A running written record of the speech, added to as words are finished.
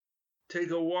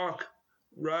take a walk,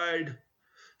 ride,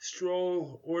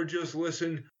 stroll, or just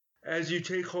listen as you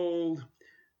take hold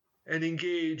and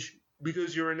engage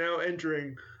because you are now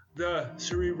entering the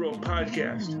Cerebral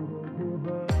Podcast.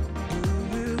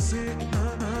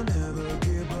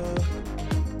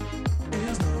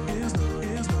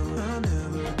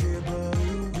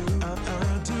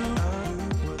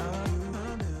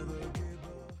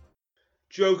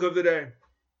 Joke of the day.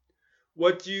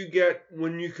 What do you get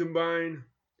when you combine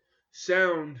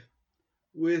sound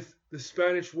with the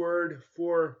Spanish word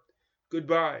for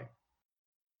goodbye?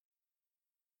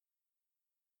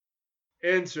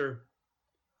 Answer: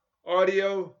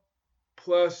 audio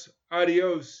plus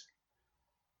adios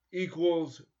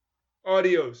equals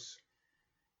adios.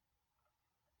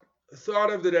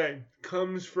 Thought of the day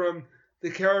comes from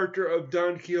the character of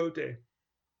Don Quixote.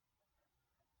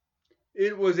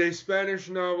 It was a Spanish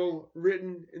novel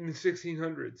written in the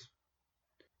 1600s.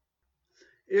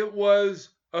 It was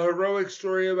a heroic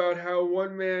story about how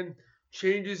one man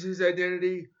changes his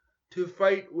identity to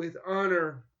fight with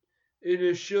honor in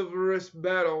a chivalrous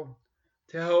battle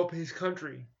to help his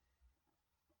country.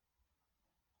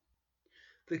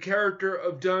 The character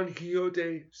of Don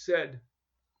Quixote said,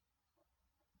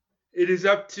 "It is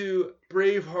up to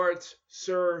brave hearts,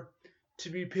 sir, to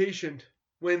be patient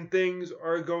when things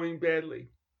are going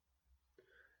badly,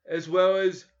 as well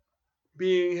as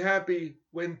being happy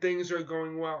when things are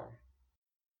going well."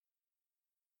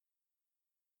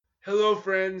 Hello,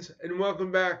 friends, and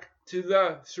welcome back to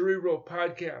the Cerebral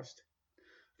Podcast.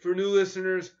 For new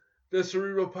listeners, the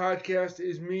Cerebral Podcast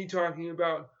is me talking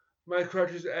about my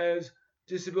crutches as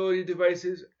disability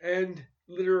devices and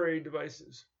literary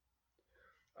devices.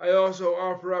 I also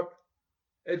offer up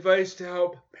advice to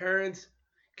help parents,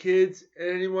 kids, and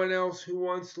anyone else who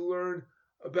wants to learn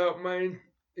about my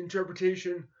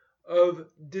interpretation of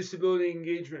disability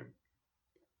engagement.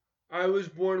 I was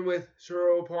born with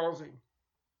cerebral palsy.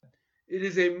 It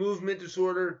is a movement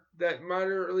disorder that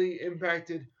moderately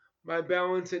impacted my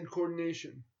balance and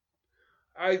coordination.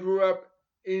 I grew up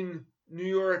in New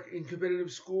York in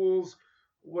competitive schools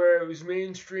where it was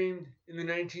mainstreamed in the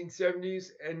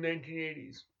 1970s and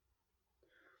 1980s.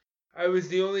 I was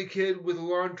the only kid with a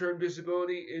long-term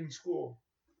disability in school.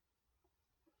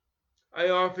 I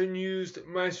often used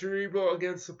my cerebral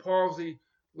against the palsy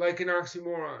like an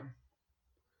oxymoron.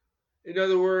 In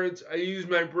other words, I used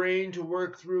my brain to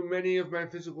work through many of my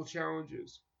physical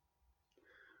challenges.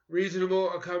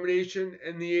 Reasonable accommodation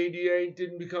and the ADA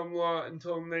didn't become law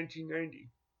until 1990,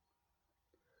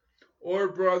 or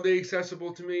broadly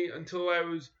accessible to me until I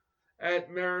was at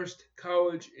Marist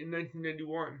College in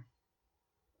 1991.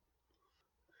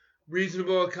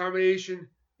 Reasonable accommodation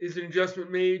is an adjustment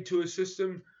made to a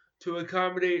system to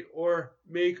accommodate or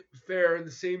make fair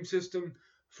the same system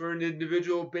for an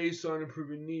individual based on a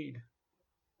proven need.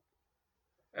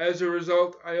 As a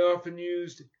result, I often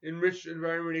used enriched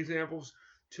environment examples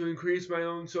to increase my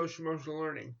own social-emotional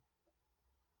learning.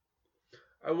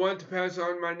 I want to pass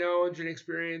on my knowledge and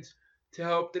experience to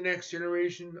help the next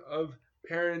generation of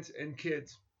parents and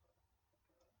kids.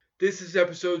 This is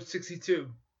episode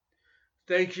 62.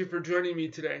 Thank you for joining me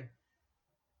today.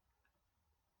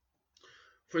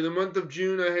 For the month of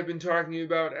June, I have been talking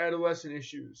about adolescent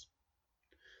issues.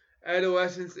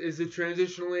 Adolescence is the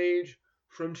transitional age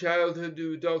from childhood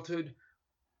to adulthood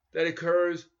that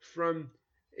occurs from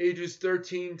ages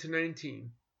 13 to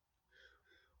 19.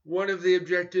 One of the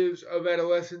objectives of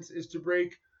adolescence is to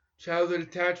break childhood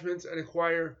attachments and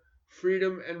acquire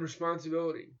freedom and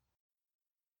responsibility.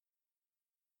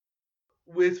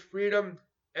 With freedom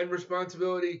and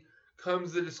responsibility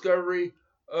comes the discovery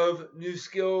of new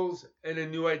skills and a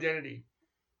new identity.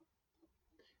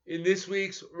 In this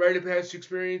week's Rite of Passage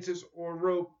Experiences, or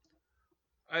ROPE,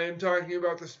 I am talking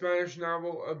about the Spanish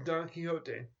novel of Don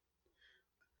Quixote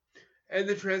and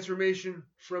the transformation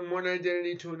from one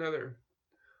identity to another.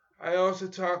 I also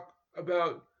talk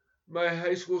about my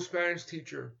high school Spanish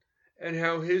teacher and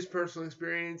how his personal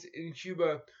experience in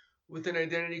Cuba with an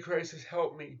identity crisis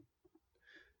helped me.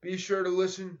 Be sure to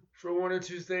listen for one or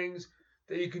two things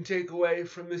that you can take away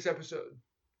from this episode.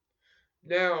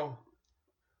 Now,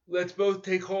 let's both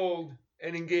take hold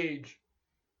and engage.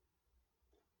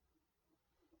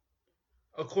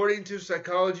 According to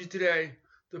Psychology Today,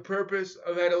 the purpose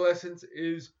of adolescence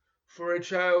is for a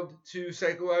child to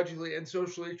psychologically and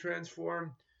socially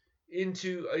transform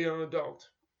into a young adult.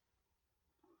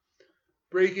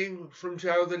 Breaking from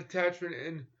childhood attachment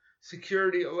and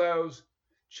security allows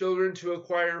children to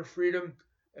acquire freedom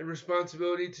and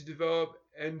responsibility to develop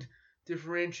and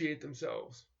differentiate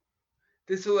themselves.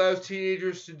 This allows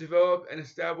teenagers to develop and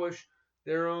establish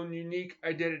their own unique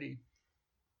identity.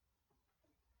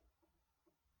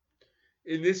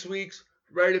 In this week's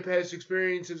Rite of Past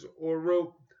Experiences or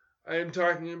Rope, I am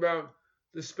talking about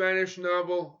the Spanish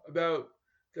novel about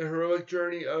the heroic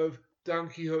journey of Don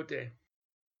Quixote.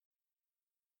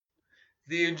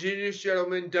 The ingenious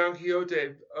gentleman Don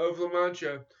Quixote of La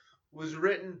Mancha was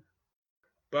written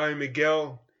by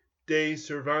Miguel de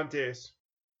Cervantes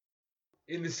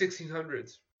in the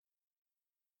 1600s.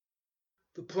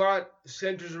 The plot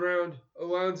centers around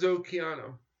Alonso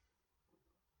Quijano.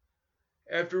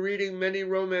 After reading many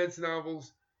romance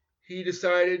novels, he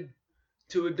decided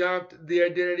to adopt the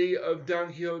identity of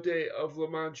Don Quixote of La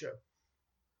Mancha.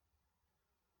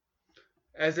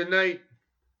 As a knight,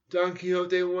 Don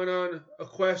Quixote went on a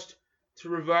quest to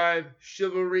revive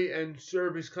chivalry and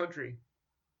serve his country.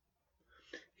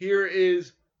 Here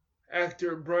is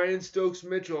actor Brian Stokes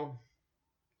Mitchell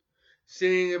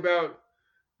singing about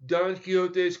Don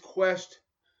Quixote's quest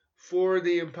for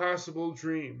the impossible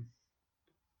dream.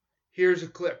 Here's a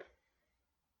clip.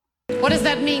 What does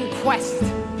that mean, quest?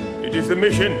 It is the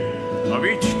mission of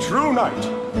each true knight.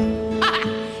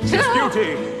 His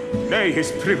duty, nay,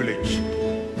 his privilege,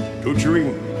 to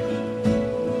dream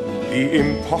the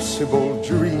impossible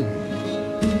dream.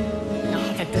 No,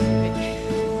 that doesn't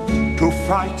make... To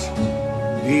fight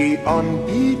the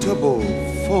unbeatable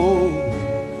foe.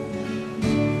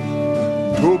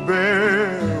 To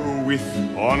bear with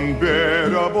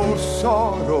unbearable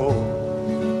sorrow.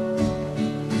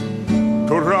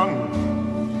 To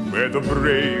run where the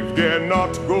brave dare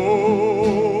not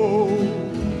go.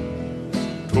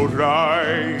 To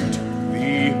right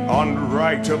the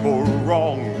unrightable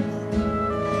wrong.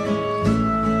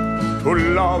 To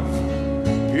love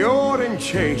pure and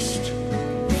chaste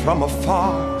from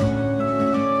afar.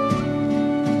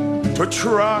 To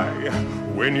try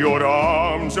when your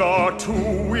arms are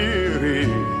too weary.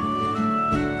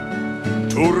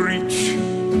 To reach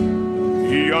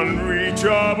the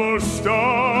unreachable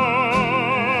star.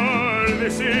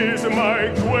 This is my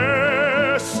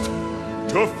quest,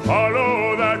 to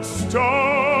follow that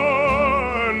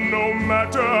star, no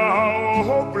matter how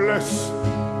hopeless,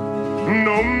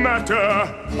 no matter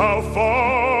how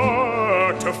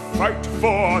far, to fight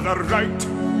for the right,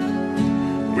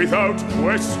 without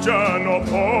question or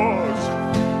pause,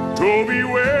 to be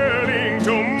willing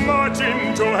to march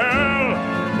into hell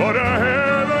for a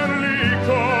heavenly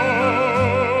cause.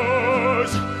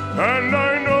 And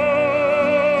I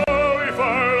know if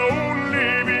I'll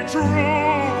only be true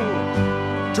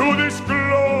to this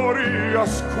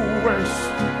glorious quest,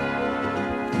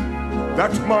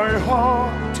 that my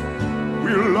heart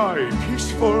will lie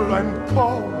peaceful and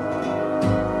calm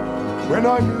when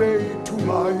I'm laid to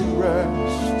my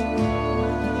rest.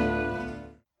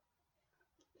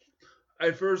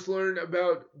 I first learned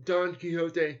about Don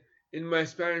Quixote in my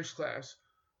Spanish class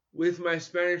with my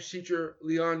Spanish teacher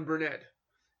Leon Burnett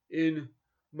in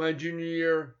my junior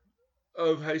year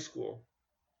of high school.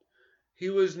 He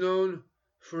was known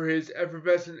for his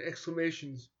effervescent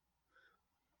exclamations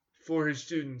for his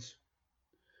students.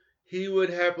 He would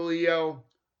happily yell,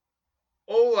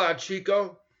 "Hola,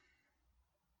 chico!"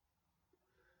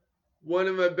 One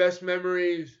of my best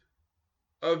memories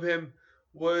of him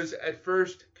was at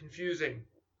first confusing.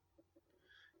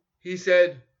 He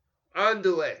said,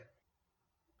 "Andale."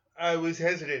 I was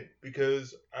hesitant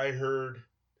because I heard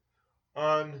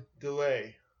 "on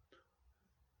delay."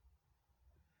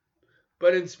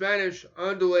 But in Spanish,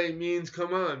 "andale" means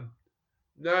come on,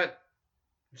 not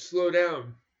slow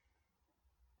down.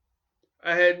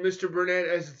 I had Mr. Burnett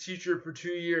as a teacher for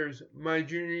 2 years, my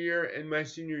junior year and my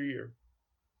senior year.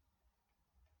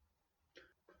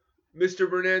 Mr.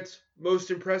 Burnett's most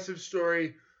impressive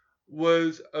story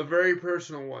was a very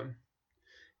personal one.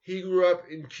 He grew up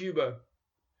in Cuba.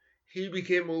 He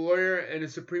became a lawyer and a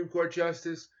Supreme Court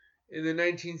justice in the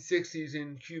 1960s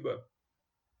in Cuba.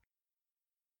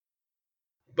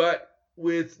 But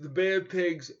with the Bay of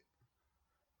Pigs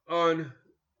on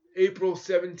April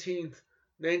 17th,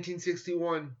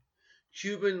 1961,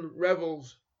 Cuban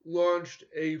rebels launched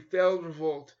a failed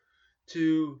revolt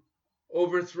to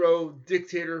overthrow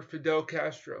dictator Fidel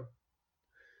Castro.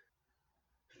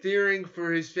 Fearing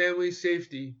for his family's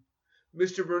safety,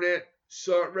 Mr. Burnett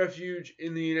sought refuge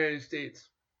in the United States.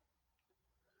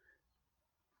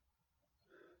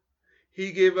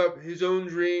 He gave up his own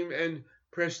dream and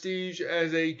prestige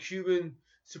as a Cuban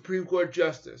Supreme Court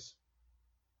justice.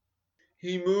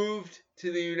 He moved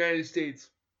to the United States.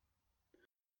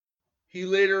 He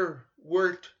later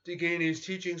worked to gain his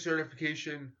teaching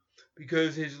certification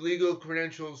because his legal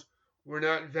credentials were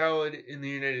not valid in the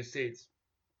United States.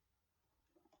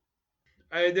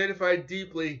 I identified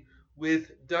deeply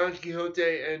with Don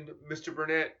Quixote and Mr.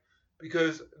 Burnett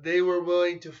because they were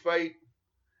willing to fight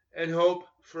and hope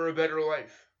for a better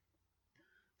life.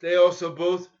 They also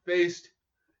both faced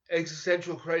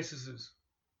existential crises.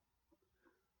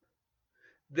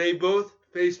 They both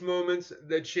faced moments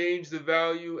that changed the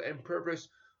value and purpose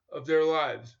of their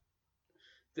lives.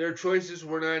 Their choices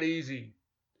were not easy.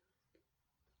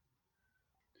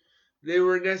 They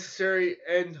were necessary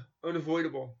and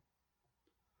unavoidable.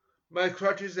 My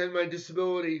crutches and my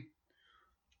disability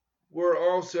were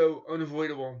also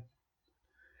unavoidable.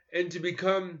 And to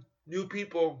become new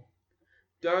people,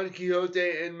 Don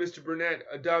Quixote and Mr. Burnett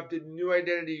adopted new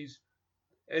identities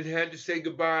and had to say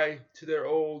goodbye to their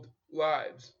old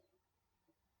lives.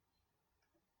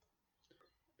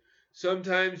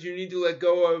 Sometimes you need to let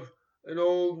go of an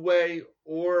old way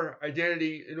or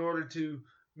identity in order to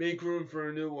make room for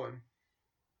a new one.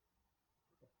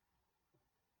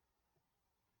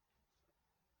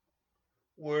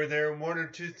 Were there one or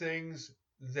two things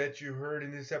that you heard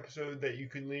in this episode that you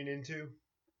could lean into?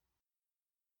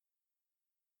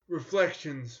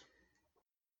 Reflections.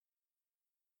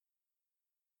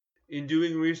 In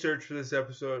doing research for this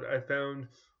episode, I found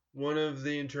one of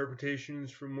the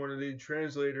interpretations from one of the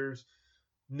translators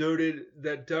noted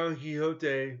that Don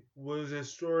Quixote was a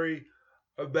story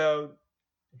about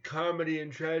comedy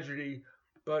and tragedy,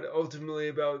 but ultimately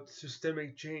about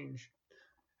systemic change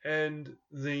and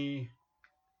the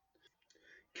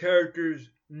character's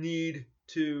need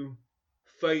to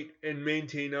fight and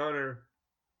maintain honor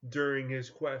during his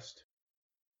quest.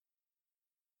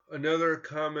 Another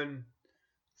common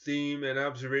theme and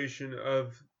observation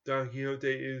of Don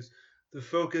Quixote is the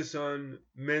focus on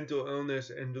mental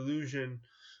illness and delusion,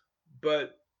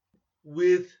 but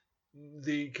with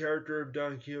the character of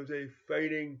Don Quixote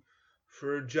fighting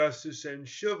for justice and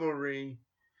chivalry,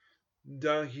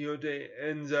 Don Quixote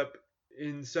ends up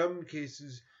in some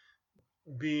cases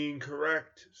being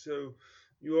correct. So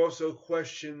you also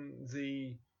question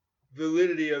the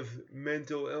validity of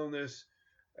mental illness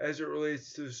as it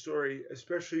relates to the story,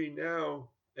 especially now,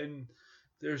 and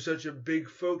there's such a big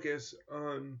focus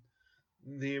on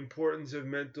the importance of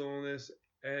mental illness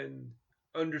and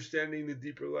understanding the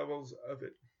deeper levels of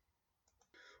it.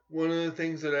 One of the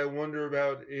things that I wonder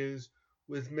about is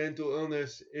with mental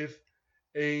illness, if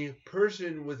a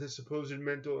person with a supposed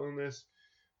mental illness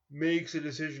makes a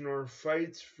decision or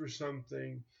fights for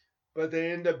something, but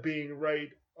they end up being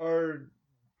right,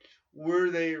 were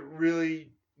they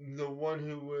really the one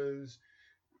who was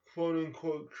quote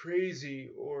unquote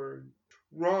crazy or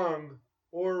wrong,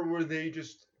 or were they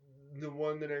just the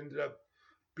one that ended up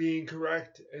being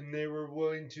correct and they were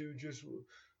willing to just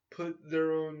put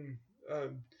their own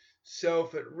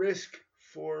self at risk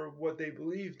for what they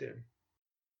believed in?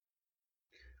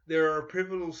 There are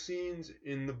pivotal scenes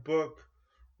in the book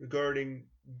regarding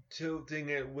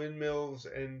tilting at windmills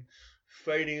and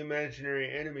fighting imaginary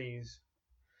enemies,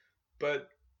 but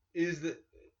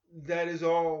that is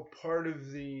all part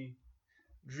of the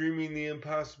dreaming the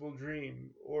impossible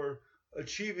dream or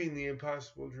achieving the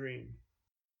impossible dream.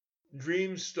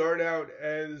 Dreams start out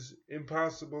as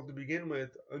impossible to begin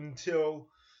with until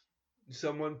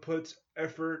someone puts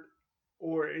effort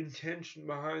or intention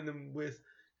behind them with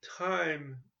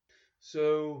time.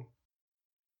 So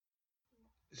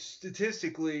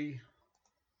statistically,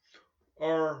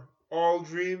 are all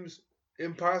dreams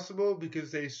impossible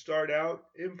because they start out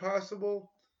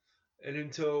impossible, and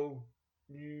until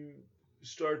you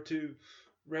start to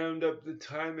round up the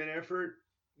time and effort,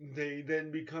 they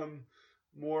then become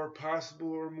more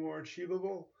possible or more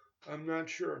achievable? I'm not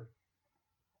sure.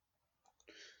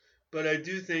 But I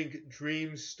do think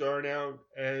dreams start out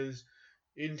as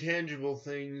intangible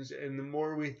things, and the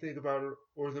more we think about it,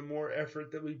 or the more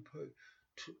effort that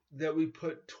we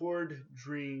put toward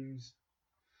dreams,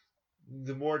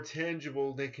 the more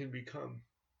tangible they can become.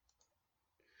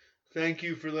 Thank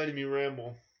you for letting me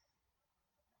ramble.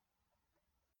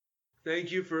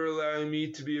 Thank you for allowing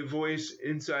me to be a voice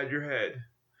inside your head.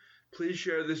 Please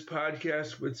share this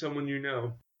podcast with someone you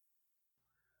know.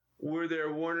 Were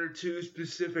there one or two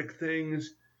specific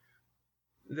things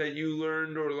that you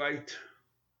learned or liked?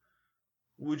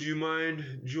 Would you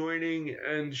mind joining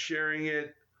and sharing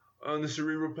it on the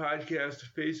Cerebral Podcast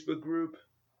Facebook group?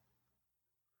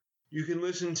 You can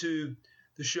listen to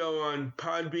the show on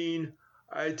Podbean,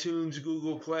 iTunes,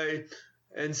 Google Play,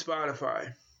 and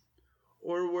Spotify,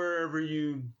 or wherever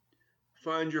you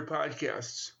find your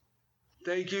podcasts.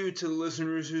 Thank you to the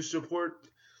listeners who support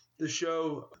the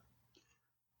show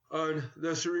on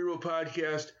the Cerebral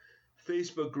Podcast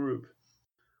Facebook group.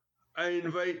 I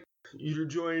invite you to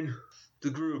join the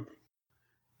group.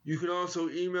 You can also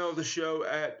email the show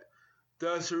at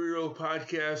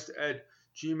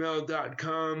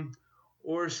thecerebralpodcast@gmail.com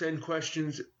or send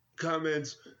questions,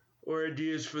 comments or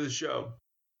ideas for the show.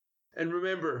 And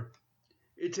remember,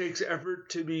 it takes effort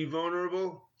to be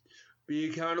vulnerable, be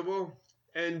accountable,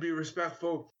 and be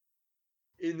respectful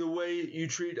in the way you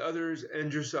treat others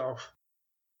and yourself.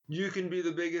 You can be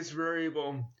the biggest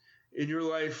variable in your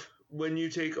life when you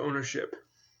take ownership.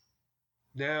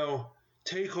 Now,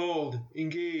 take hold,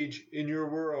 engage in your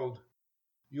world.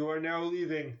 You are now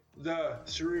leaving the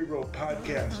Cerebral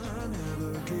Podcast.